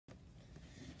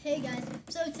Hey guys,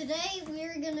 so today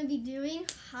we're gonna be doing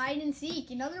hide and seek,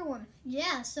 another one.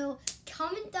 Yeah, so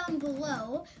comment down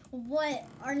below what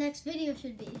our next video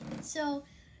should be. So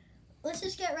let's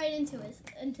just get right into this.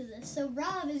 So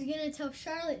Rob is gonna tell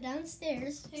Charlotte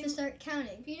downstairs to start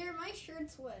counting. Peter, my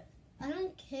shirt's wet. I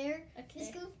don't care. Okay.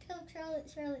 Just go tell Charlotte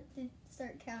to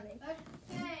start counting.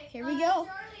 Okay. Here we go.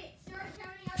 Charlie, start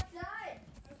counting outside.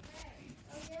 Okay.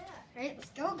 Oh yeah. Alright,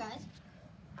 let's go guys.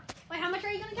 Wait, how much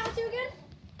are you gonna count to again?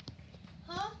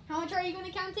 Huh? How much are you gonna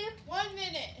count to? 1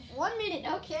 minute. 1 minute.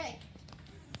 Okay.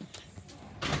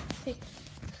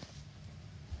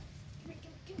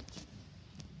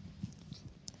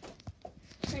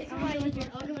 Alright,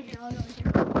 I'll go in here.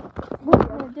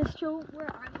 Just show where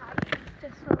I'm hiding.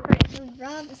 Alright, so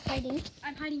Rob is hiding.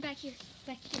 I'm hiding back here.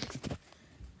 Back here.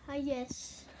 Hi,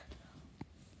 yes.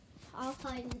 I'll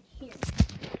hide in here.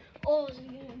 Oh, this is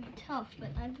gonna be tough, but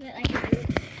I bet I can do it.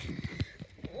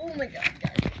 Oh my god,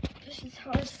 guys. This is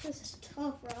hard. This is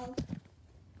tough, Rob.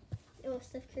 Oh,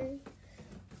 Steph Curry.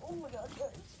 Oh my god,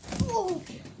 guys. Oh!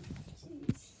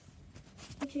 Jeez.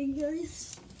 Okay,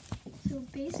 guys. So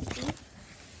basically.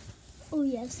 Oh,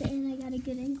 yes, and I got a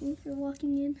good angle for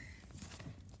walking in.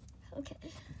 Okay.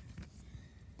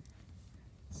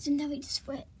 So now we just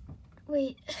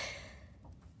wait.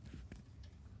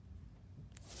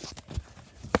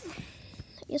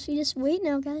 I guess we just wait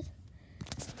now, guys.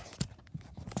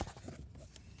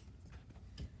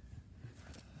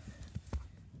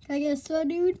 Can I get a saw,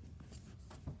 dude?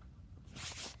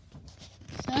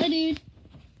 Saw, dude.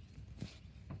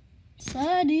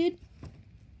 Saw, dude.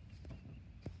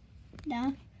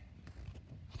 Nah.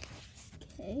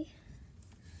 Okay.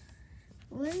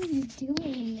 What are you doing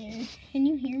in there? Can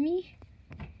you hear me?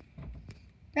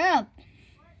 Rob,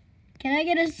 can I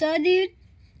get a saw, dude? Yeah,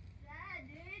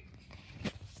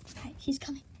 dude. Alright, he's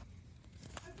coming.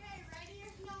 Okay, ready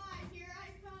or not, here I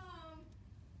come.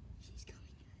 She's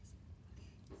coming, guys.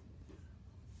 Okay.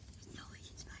 There's no way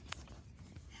she's finding me.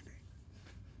 Ever.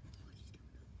 Oh, she's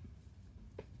coming up.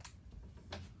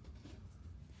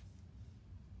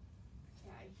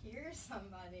 Yeah, I hear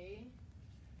somebody.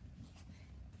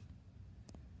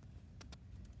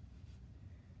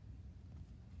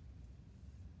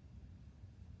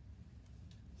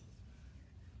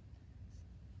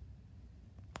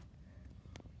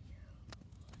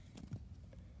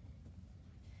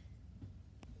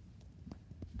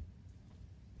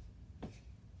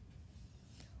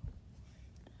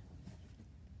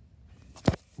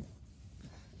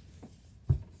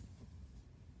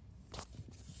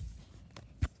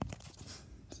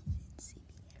 Didn't see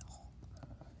me at all.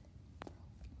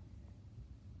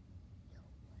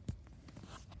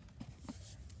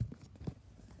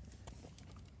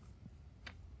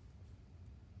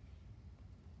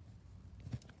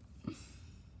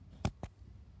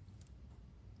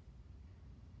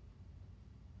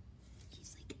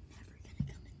 He's like never gonna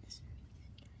come in this room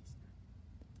again, guys.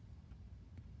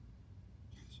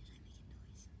 Guys, should I make a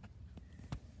noise?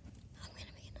 I'm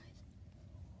gonna make a noise.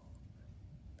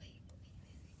 Wait.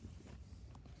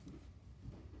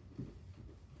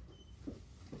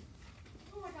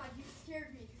 Oh my god, you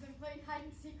scared me because I'm playing hide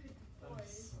and seek with the I'm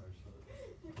boys. sorry,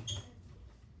 Charlotte.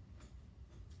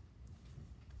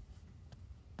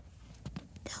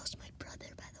 That was my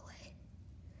brother, by the way.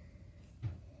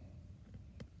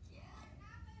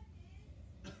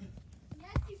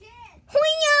 Yes, you can.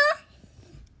 Hoo-yah!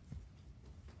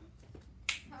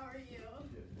 How are you?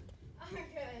 Good. I'm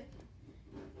good.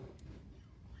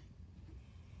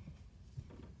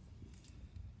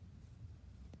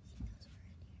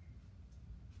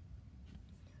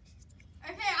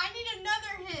 Okay, I need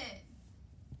another hint.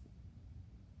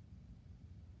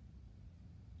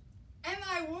 Am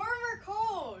I warm or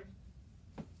cold?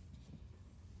 Oh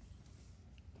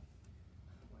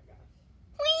my gosh.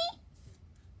 Whee!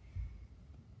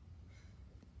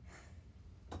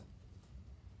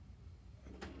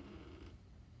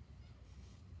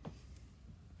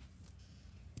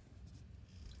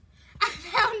 I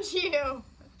found you.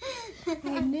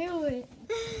 I knew it.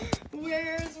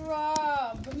 Where's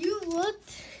Rob? You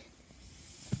looked.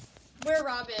 Where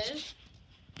Rob is?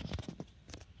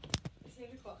 Is he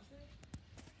in the closet?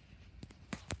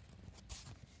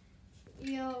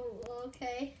 Yo,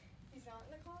 okay. He's not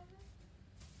in the closet?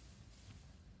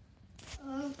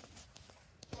 Am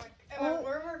I Oh.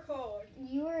 warm or cold?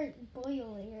 You are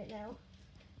boiling right now.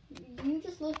 You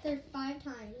just looked there 5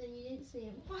 times and you didn't see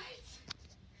him. What?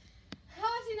 How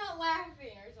is he not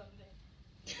laughing or something?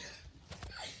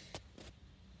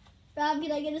 Rob,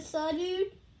 can I get a saw,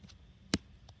 dude?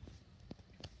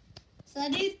 Saw,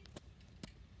 dude?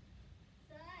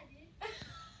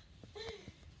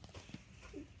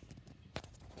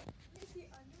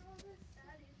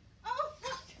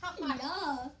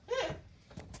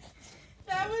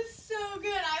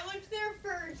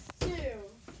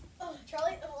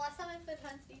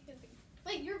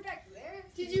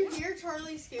 hear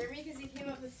Charlie scare me because he came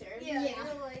up the stairs? Yeah.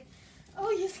 You're like,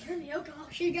 oh, you scared me. Oh,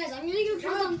 gosh. Here, guys, I'm gonna go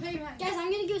count Pay down. mine. Guys,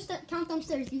 I'm gonna go count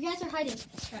downstairs. You guys are hiding.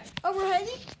 Oh, we're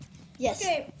hiding? Yes.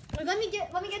 Okay, well, let me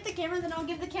get the camera, then I'll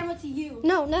give the camera to you.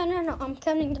 No. I'm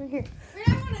counting down here. Wait,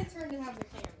 I want to turn to have the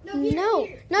camera.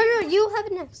 No. You have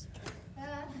it next.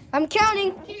 I'm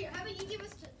counting. Here, how about you give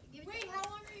us... Wait, how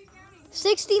long are you counting?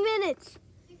 60 minutes.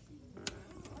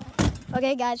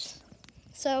 Okay, guys.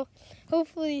 So,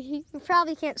 hopefully, you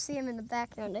probably can't see him in the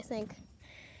background, I think.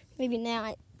 Maybe now.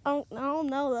 I don't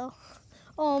know, though.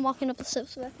 Oh, I'm walking up the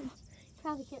steps with weapons.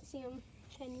 Probably can't see him,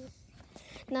 can you?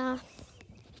 Nah.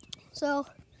 So,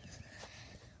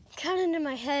 counting in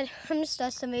my head, I'm just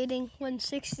estimating when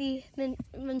 60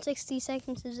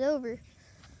 seconds is over.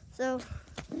 So,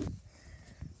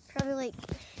 probably like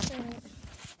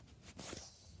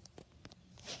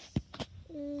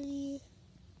 30.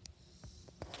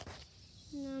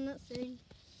 No, not 30.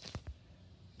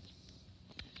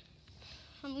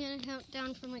 I'm gonna count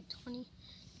down from like 20.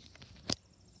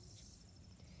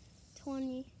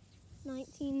 20,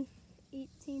 19,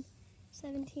 18,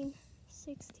 17,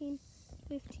 16,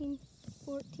 15,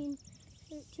 14,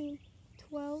 13,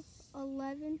 12,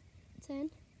 11, 10,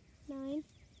 9,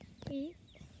 8,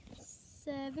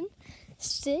 7,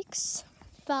 6,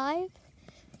 5,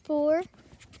 4,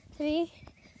 3,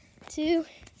 2,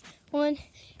 1.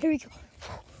 Here we go.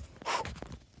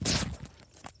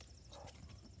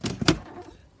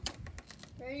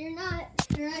 Ready or not,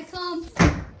 here I come.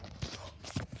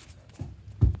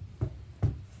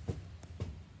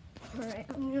 Alright,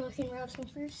 I'm gonna look in Rob's one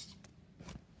first.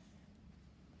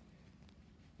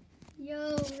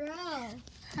 Yo, Rob.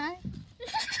 Hi.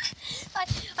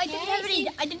 I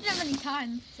didn't have any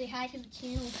time. Say hi to the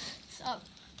channel. What's up?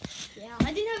 Yeah.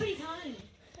 I didn't have any time.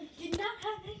 I did not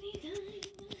have any time.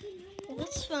 Well,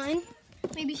 that's fine.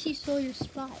 Maybe she stole your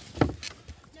spot.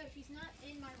 No, she's not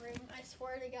in my room. I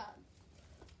swear to God.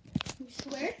 You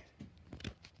swear?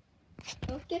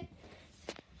 Okay.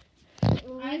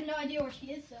 I have no idea where she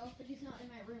is, though, but she's not in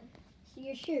my room. So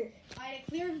you're sure? I had a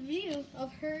clear view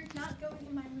of her not going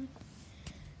in my room.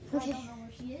 Okay. I don't know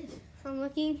where she is. I'm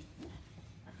looking.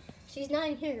 She's not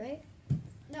in here, right?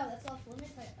 No, that's off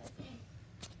limits, I think.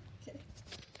 Okay.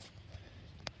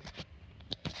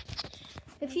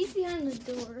 If she's behind the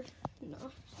door,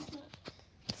 no, she's not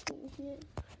in here.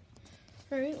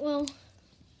 Alright, well,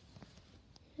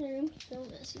 her room's so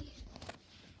messy.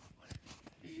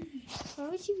 Why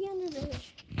would she be under there?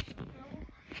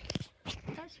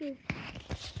 That's weird.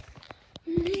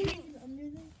 Maybe she's under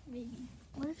there? Maybe.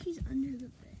 What if she's under the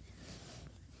bed?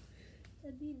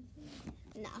 That'd be insane.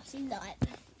 No, she's not.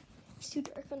 It's too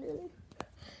dark under there.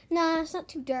 Nah, it's not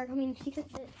too dark. I mean, she could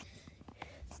fit.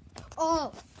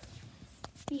 Oh,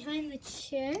 behind the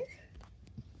chair?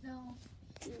 No.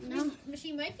 No. But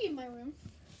she might be in my room.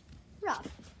 Rob.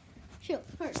 Show.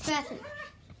 First, bathroom.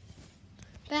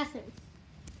 Bathroom.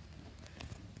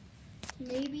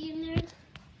 Maybe in there.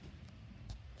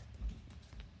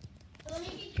 Let me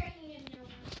be checking in your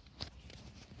room.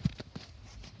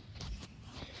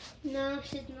 No,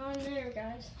 she's not in there,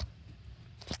 guys.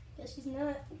 Guess she's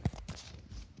not.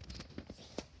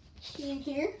 She in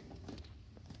here?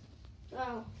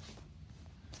 Oh.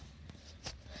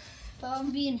 But I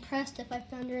would be impressed if I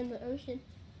found her in the ocean.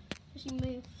 She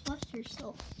may have flushed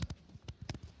herself.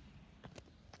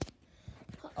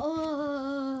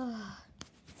 Oh.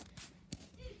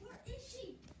 Hey, where is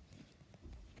she?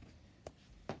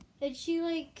 Is she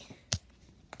like...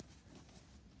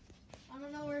 I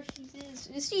don't know where she is.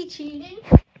 Is she cheating?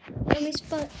 Let me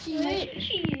spot. Where is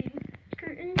she?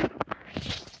 Curtain.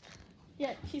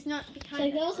 Yeah, she's not Like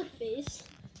behind that was a face.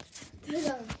 the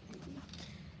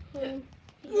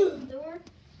door.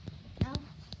 No.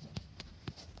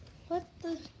 What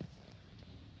the?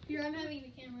 Here, I'm having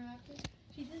the camera after.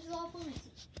 See, this is all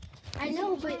limits. I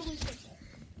know, but.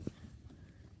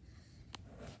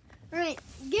 All right,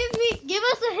 give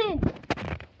us a hint.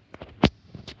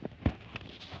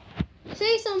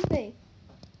 Say something.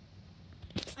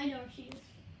 I know where she is.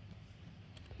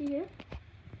 Here.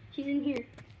 She's in here.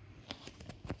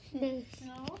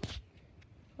 No,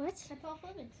 What? that's off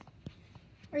limits.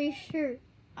 Are you sure?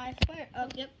 I swear. Oh,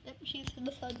 yep, she's in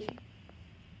the flood, dude.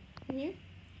 In here?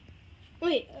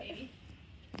 Wait. Maybe.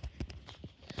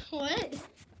 What?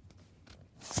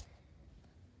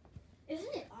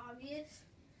 Isn't it obvious?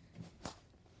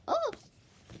 Oh,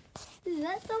 is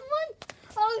that someone?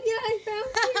 Oh yeah, I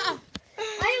found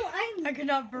you. I could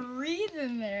not breathe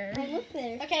in there. I look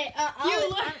there. Okay,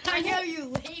 I know you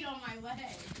laid on my leg.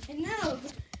 I know.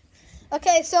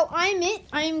 Okay, so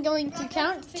I'm going to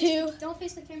count to. Don't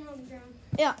face the camera on the ground.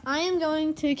 Yeah, I am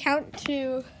going to count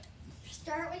to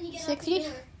Start when you get 60? out the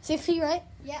door. 60, right?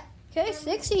 Yeah. Okay,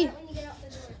 60. Start when you get out the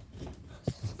door.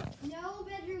 No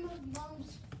bedroom of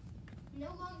moms. No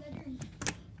mom bedroom.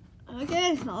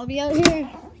 Okay, I'll be out here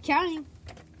counting.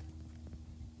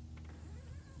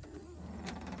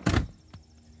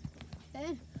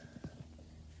 Okay.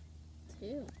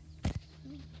 2.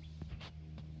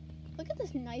 Look at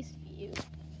this nice view.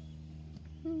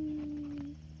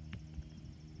 It's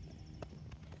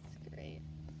great.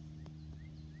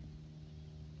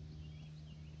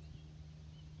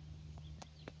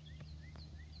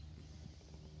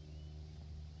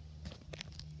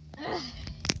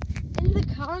 In the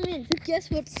comments,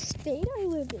 guess what state I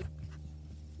live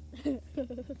in?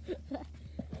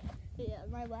 Yeah,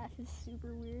 my laugh is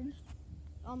super weird.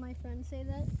 All my friends say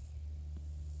that.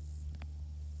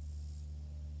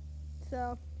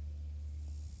 So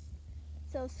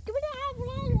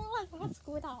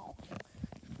scoot-ow.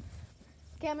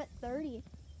 Okay, I'm at 30.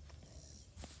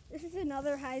 This is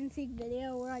another hide and seek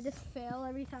video where I just fail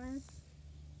every time.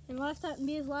 And that's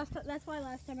why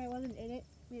last time I wasn't in it.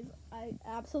 Because I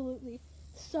absolutely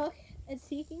suck at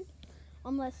seeking.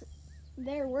 Unless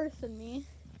they're worse than me.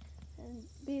 And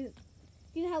you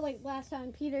know how like last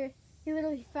time Peter, he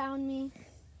literally found me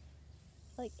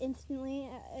like instantly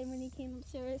when he came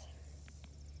upstairs.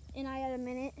 And I had a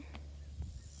minute.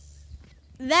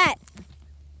 That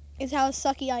is how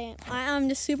sucky I am. I'm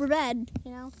just super bad,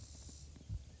 you know?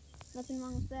 Nothing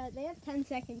wrong with that. They have 10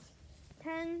 seconds.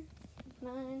 10,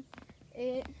 9,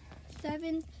 8,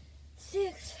 7,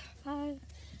 6, 5,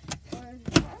 4,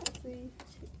 3,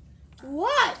 2.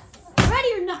 What?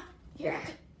 Ready or not? Here.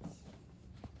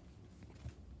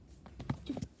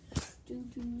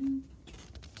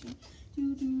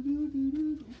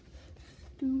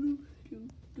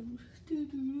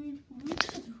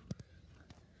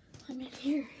 I'm in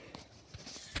here.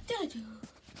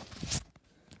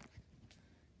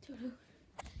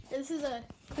 This is a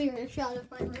clearer shot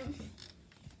of my room.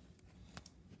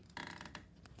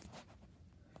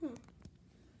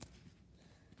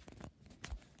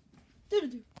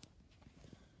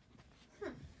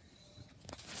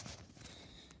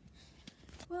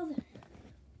 Well then,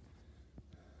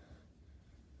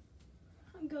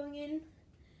 I'm going in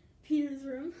Peter's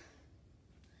room.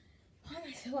 Why am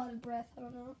I so out of breath? I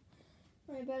don't know.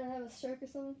 Am I about to have a stroke or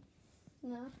something?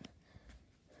 No.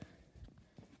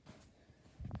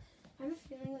 I have a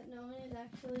feeling that no one is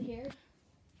actually here.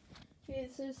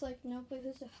 Because there's like no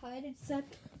places to hide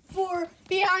except for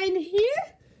behind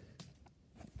here?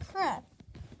 Crap.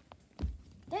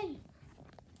 Dang.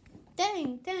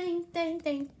 Dang, dang, dang,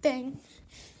 dang, dang.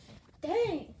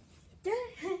 Dang.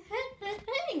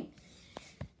 Dang.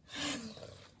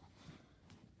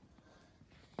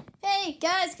 Hey,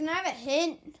 guys, can I have a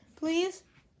hint, please?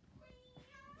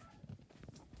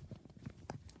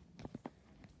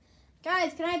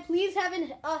 Guys, can I please have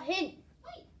a hint?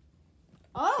 Wait.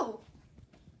 Oh.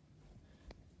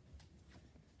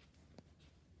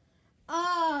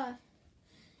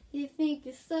 You think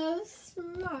you're so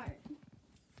smart.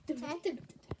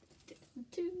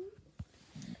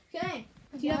 Okay.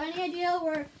 Do you have any idea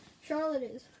where Charlotte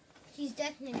is? She's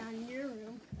definitely not in your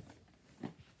room.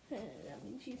 That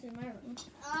means she's in my room.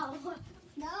 Oh,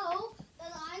 no.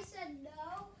 Because I said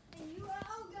no. And you,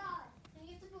 oh God. And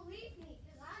you have to believe me.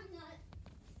 Because I'm not.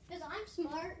 Because I'm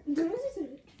smart.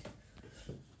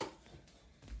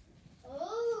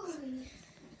 Oh.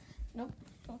 Nope.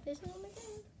 Don't face it on my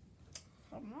game.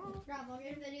 Come on. Rob, I'll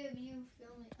get a video of you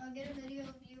filming. I'll get a video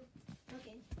of you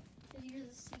looking. Because you're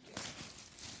the secret.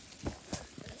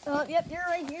 Oh, yep, you're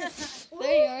right here.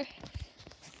 There you are.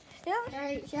 Yep.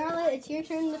 Alright, Charlotte, it's your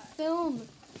turn to film.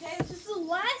 Okay, this is the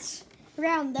last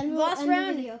Round, then we'll end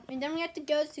the video. and then we have to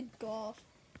go to golf.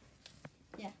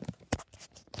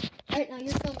 Alright, now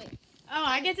you're filming. Oh,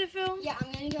 I get to film? Yeah,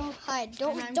 I'm gonna go hide.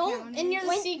 And I'm counting. And you're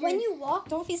the secret. When you walk,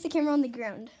 don't face the camera on the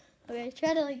ground. Okay,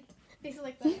 try to like face it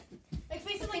like that. Like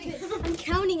face it like this. I'm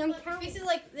counting. Face it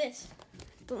like this.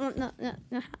 No,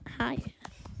 hi.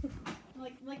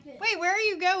 Like this. Wait, where are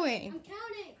you going? I'm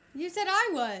counting. You said I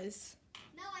was.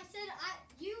 No, I said I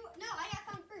got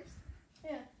found first.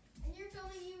 Yeah. And you're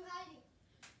filming you hiding.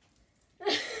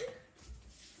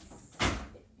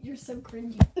 You're so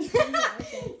cringy.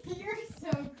 You're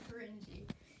so cringy.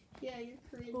 Yeah, you're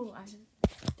cringy. Oh,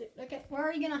 Okay, where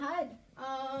are you gonna hide?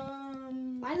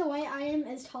 By the way, I am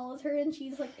as tall as her, and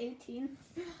she's like 18.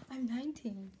 I'm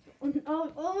 19.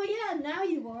 Oh yeah, now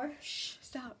you are. Shh,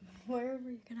 stop. Where are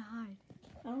we gonna hide?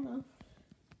 I don't know.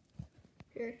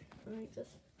 Here, let me just.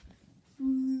 Well,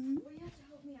 you have to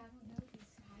help me. I don't know these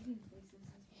hiding places.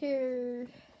 Here.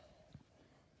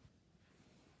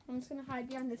 I'm just gonna hide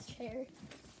behind this chair.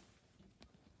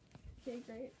 Okay,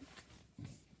 great.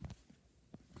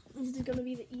 This is gonna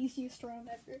be the easiest round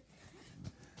ever.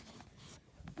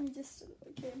 Let me just set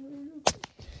the camera real quick.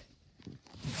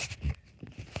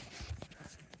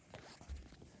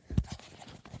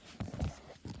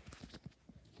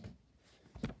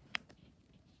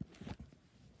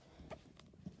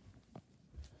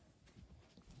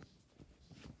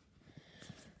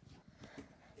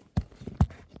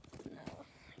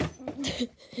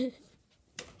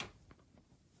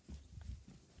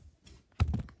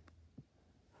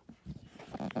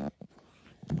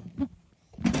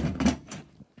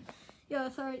 Yo,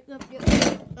 sorry.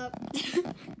 Up.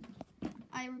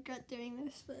 I regret doing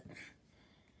this, but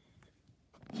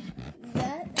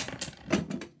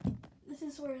this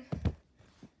is where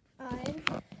I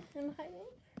am hiding.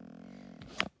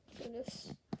 So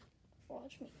just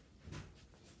watch me.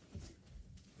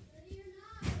 Ready or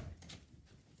not?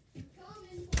 I'm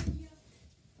coming for you.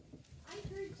 I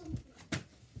heard something.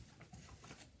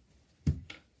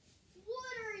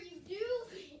 What are you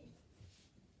doing?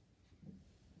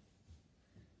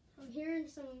 I'm hearing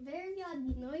some very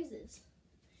odd noises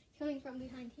coming from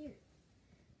behind here.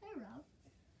 Hey, Rob.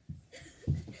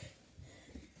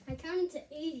 I counted to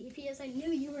 80 because I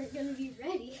knew you weren't going to be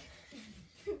ready.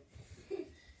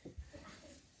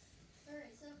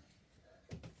 Alright, so.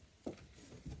 Oh,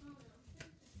 no.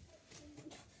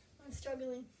 I'm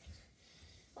struggling.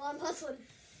 Well, I'm hustling.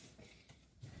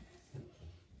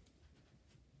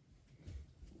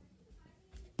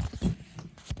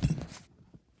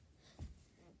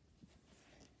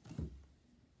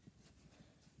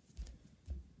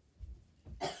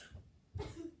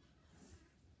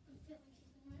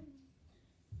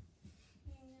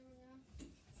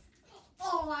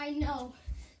 Oh, I know.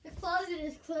 The closet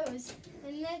is closed,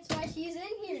 and that's why she's in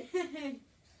here.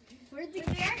 Where'd the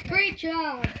cat go? Great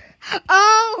job.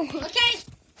 Oh, okay.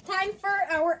 Time for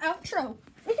our outro.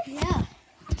 Yeah.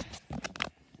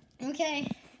 Okay.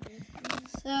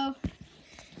 So,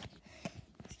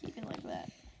 let's keep it like that.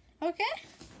 Okay.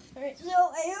 Alright, so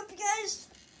I hope you guys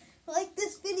like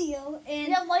this video. And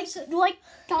Yeah, like,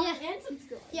 comment, Yeah. and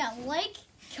subscribe. yeah, like,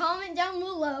 comment down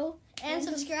below, and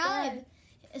subscribe.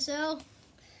 So,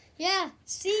 yeah,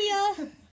 see ya.